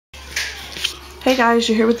Hey guys,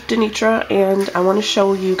 you're here with Denitra, and I want to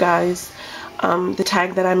show you guys the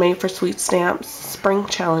tag that I made for Sweet Stamps Spring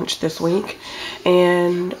Challenge this week.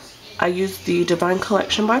 And I used the Divine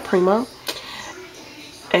Collection by Prima.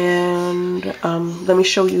 And let me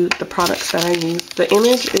show you the products that I used. The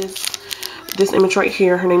image is this image right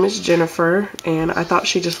here. Her name is Jennifer, and I thought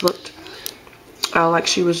she just looked like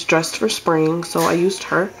she was dressed for spring, so I used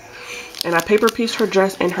her. And I paper pieced her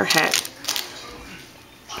dress and her hat.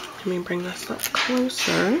 Let me bring this up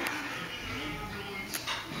closer.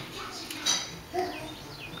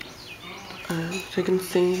 So you can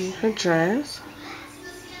see her dress.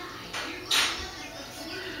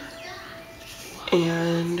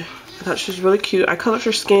 And I thought she was really cute. I colored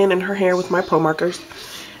her skin and her hair with my ProMarkers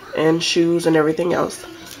and shoes and everything else.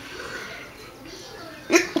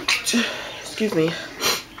 Excuse me.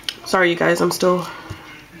 Sorry you guys, I'm still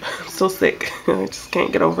sick. I just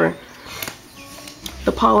can't get over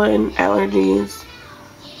the pollen, allergies.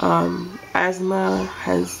 Asthma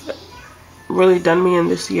has really done me in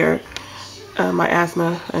this year. My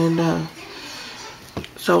asthma, and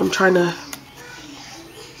so I'm trying to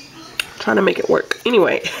make it work.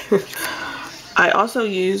 Anyway, I also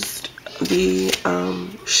used the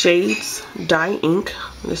Shades dye ink.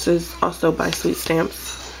 This is also by Sweet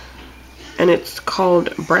Stamps, and it's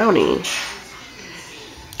called Brownie.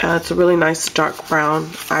 It's a really nice dark brown.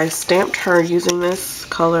 I stamped her using this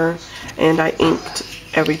color, and I inked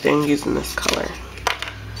everything using this color.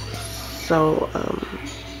 So,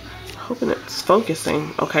 hoping it's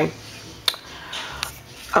focusing. Okay.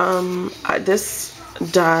 This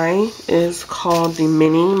dye is called the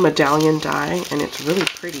Mini Medallion dye, and it's really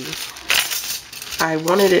pretty. I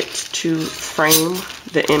wanted it to frame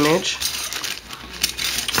the image,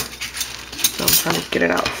 so I'm trying to get it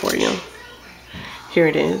out for you. Here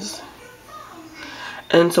it is.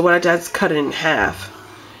 And so what I did is cut it in half.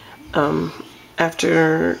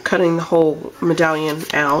 After cutting the whole medallion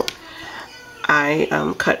out, I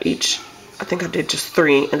cut each, I think I did just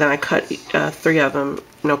 3, and then I cut 3 of them,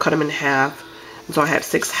 cut them in half. And so I had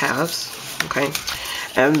 6 halves, okay?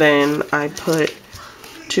 And then I put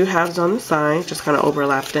 2 halves on the side, just kind of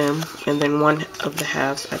overlap them, and then 1 of the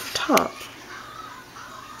halves at the top.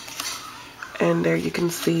 And there you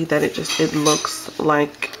can see that it looks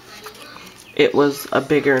like it was a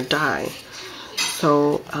bigger die.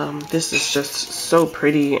 So this is just so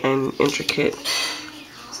pretty and intricate.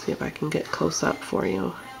 Let's see if I can get close up for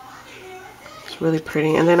you. It's really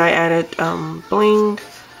pretty. And then I added bling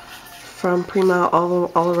from Prima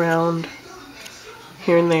all around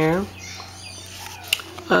here and there.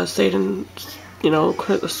 Satan,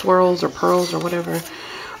 swirls or pearls or whatever.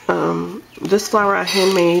 This flower I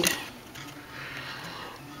handmade.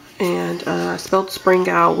 And I spelled spring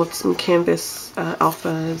out with some canvas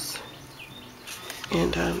alphas,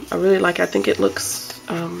 and I really like it. I think it looks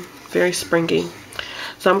very springy.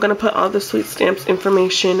 So I'm going to put all the Sweet Stamps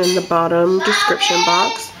information in the bottom description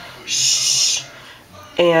box. Shh.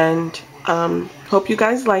 And hope you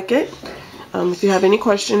guys like it. If you have any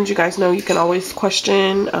questions, you guys know you can always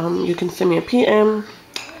question. You can send me a PM,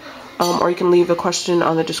 or you can leave a question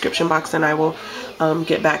on the description box, and I will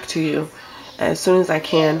get back to you as soon as I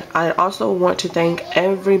can. I also want to thank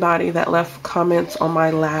everybody that left comments on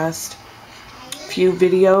my last few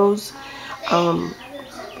videos.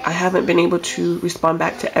 I haven't been able to respond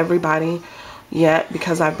back to everybody yet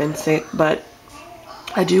because I've been sick, but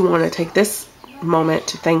I do want to take this moment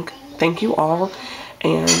to thank you all,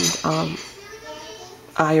 and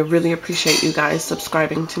I really appreciate you guys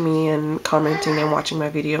subscribing to me and commenting and watching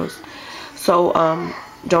my videos. So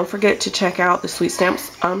don't forget to check out the Sweet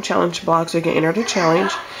Stamps challenge blog so you can enter the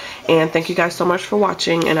challenge. And thank you guys so much for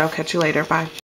watching, and I'll catch you later. Bye.